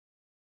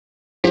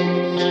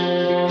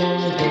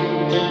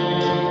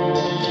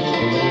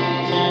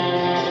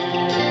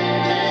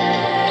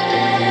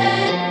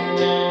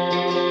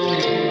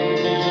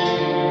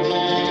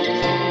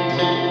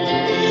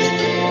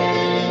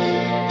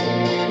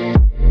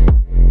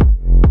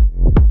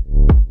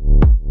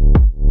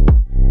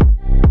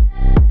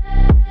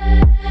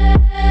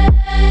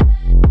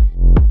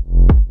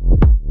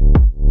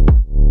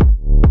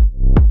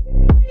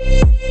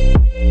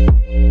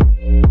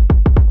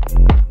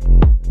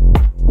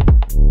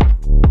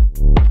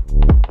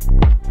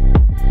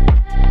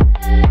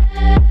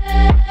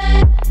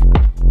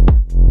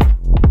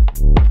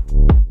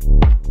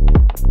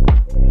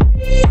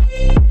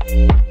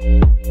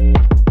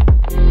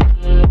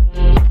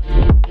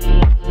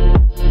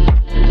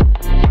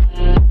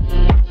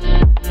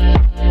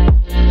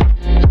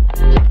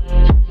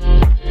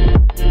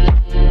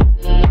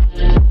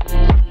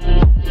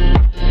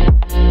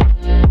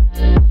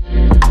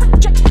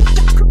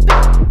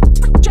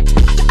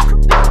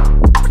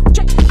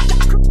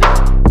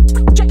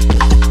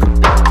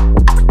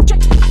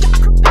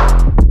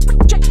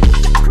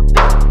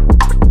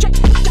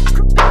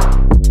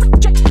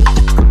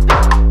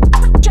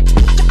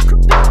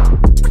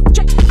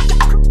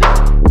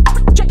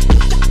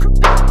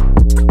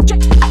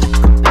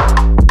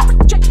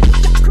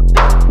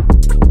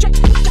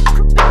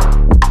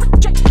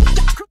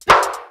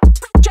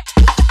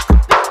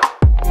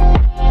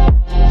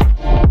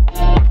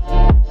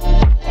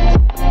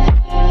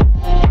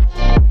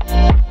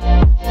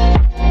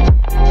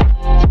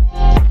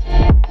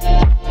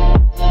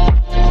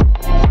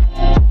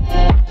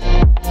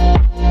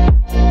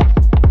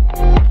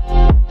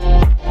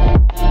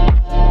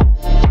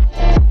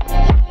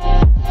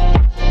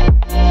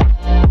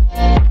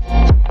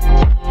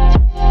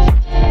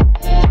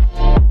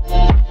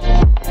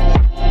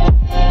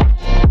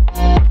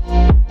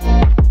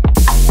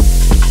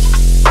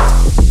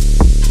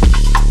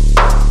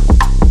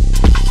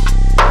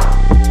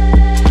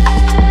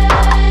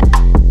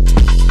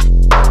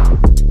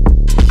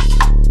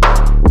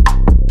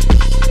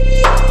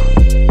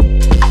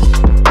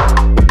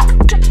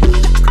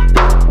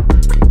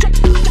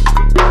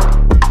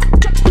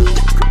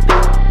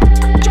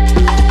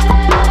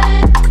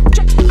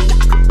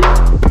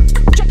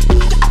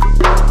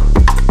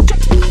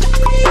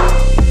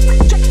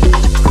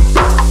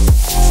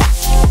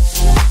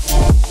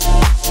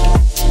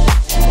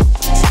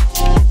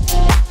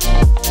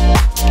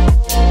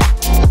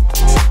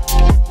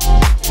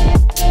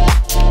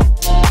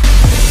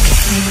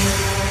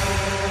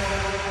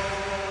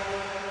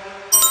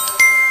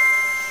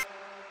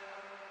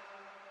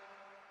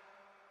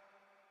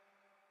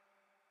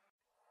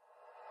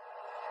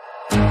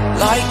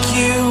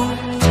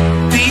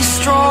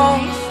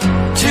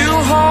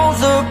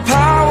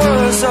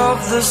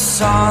the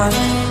sun.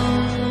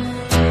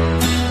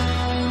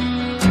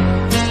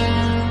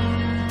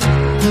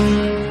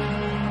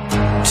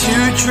 To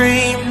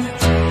dream,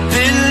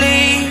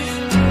 believe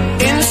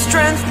in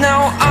strength,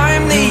 now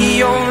I'm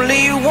the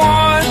only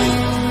one.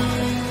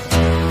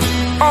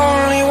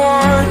 Only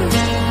one.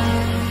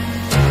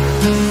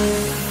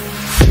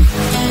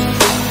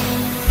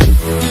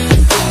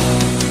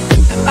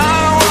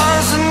 I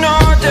was an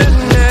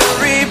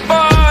ordinary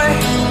boy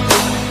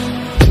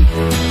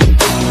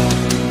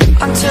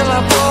until I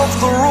broke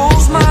the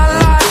rules, my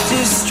life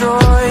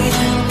destroyed.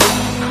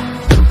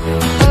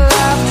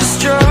 Life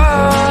destroyed.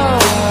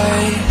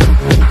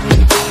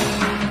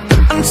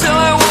 Until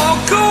I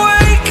woke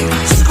awake,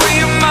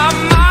 scream my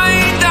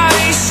mind, I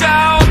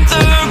shout,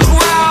 the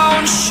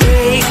ground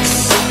shakes.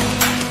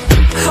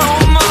 How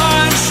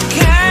much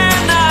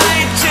can I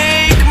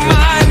take?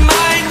 My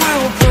mind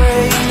will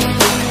break.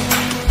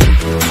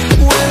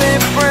 Will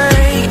it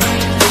break?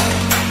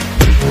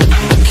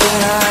 Can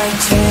I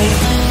take?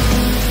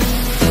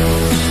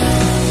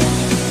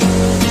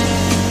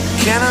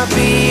 Can I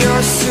be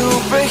your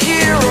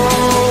superhero?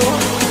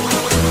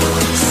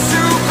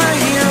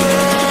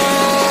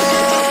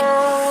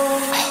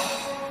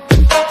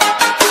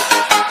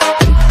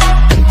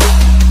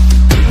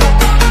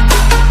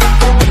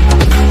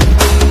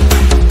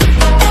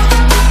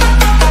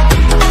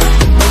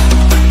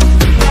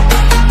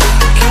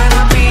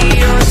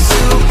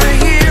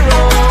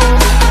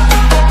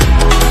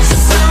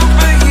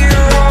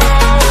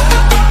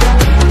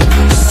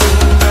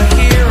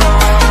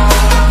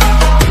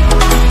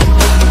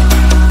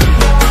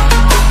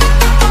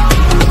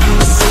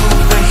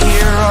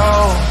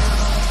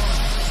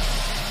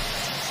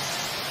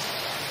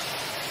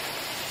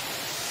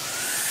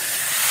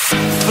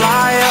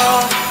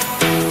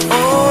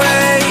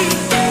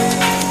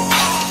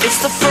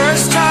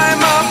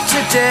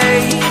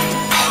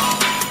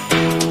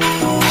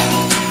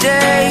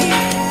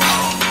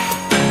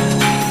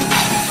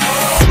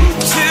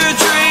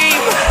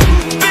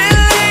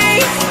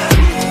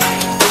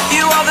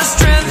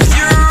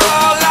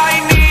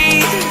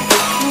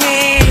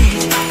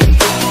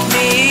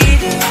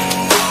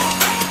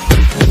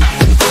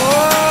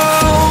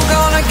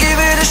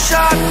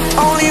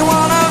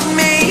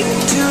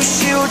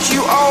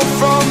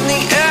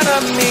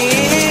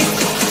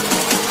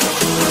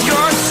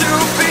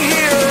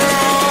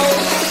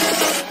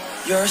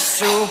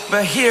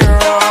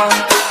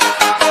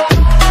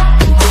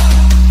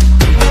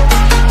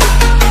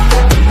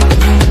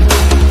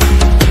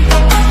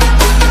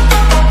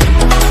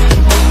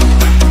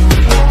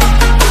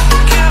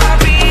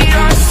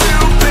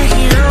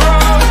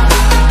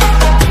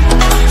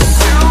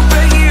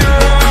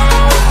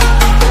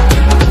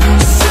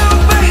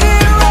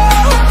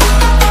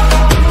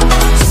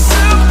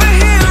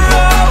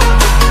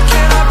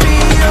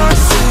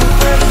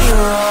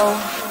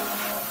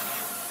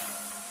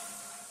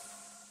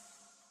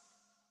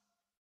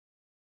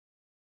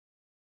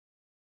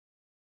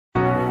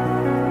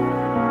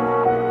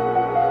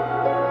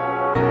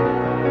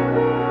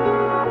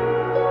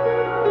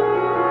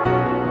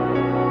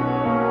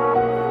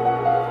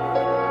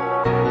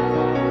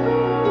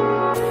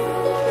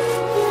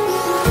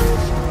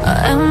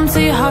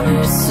 Empty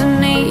hearts and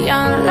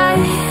neon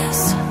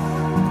lights,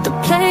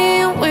 they're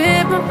playing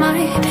with my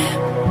mind.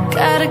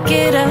 Gotta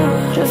get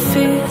out of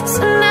here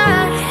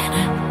tonight.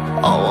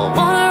 Oh, I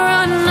wanna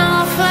run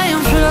off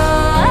and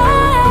fly,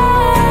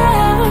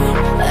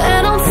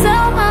 and I'll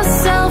tell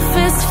myself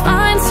it's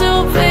fine to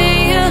be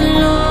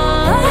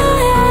alone,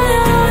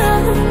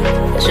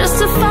 just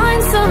to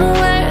find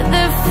somewhere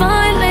that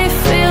finally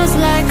feels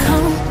like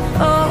home.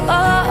 Oh,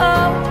 oh,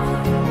 oh.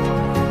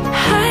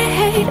 I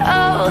hate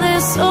all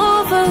this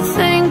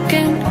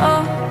overthinking.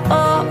 Oh,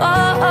 oh,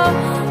 oh, oh.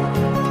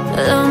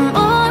 The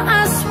more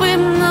I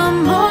swim, the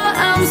more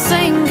I'm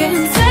sinking.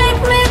 Take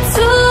me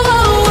to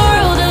a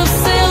world of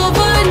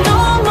silver, no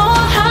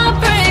more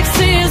heartbreaks,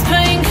 tears,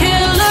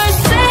 painkillers.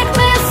 Take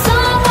me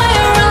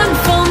somewhere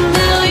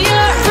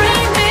unfamiliar,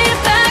 bring me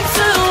back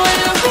to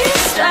where we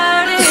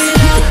started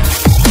out.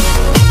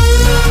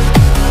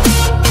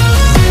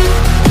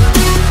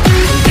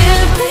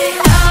 Get me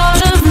out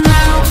of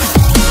now,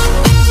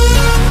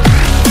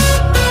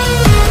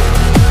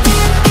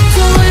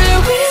 to where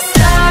we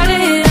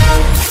started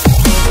out.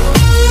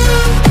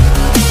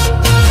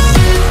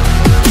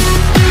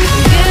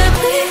 Get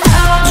me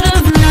out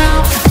of now,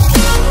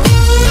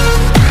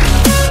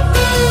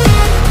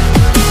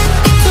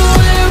 to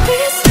where we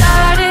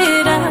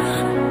started out.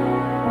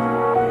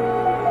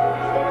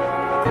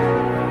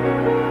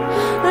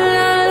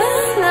 La la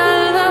la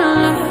la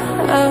la,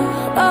 oh,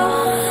 oh.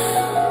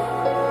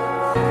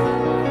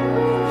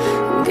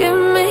 Get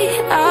me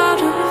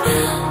out of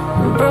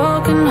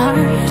broken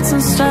hearts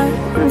and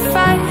starting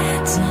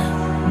fights,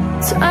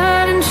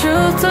 turning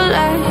truth to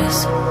lies.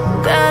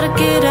 Gotta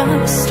get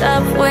up,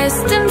 stop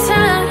wasting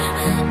time.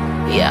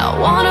 Yeah, I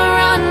wanna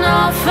run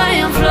off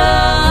and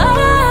fly,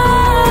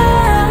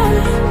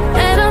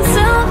 and I'll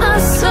tell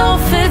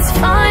myself it's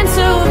fine to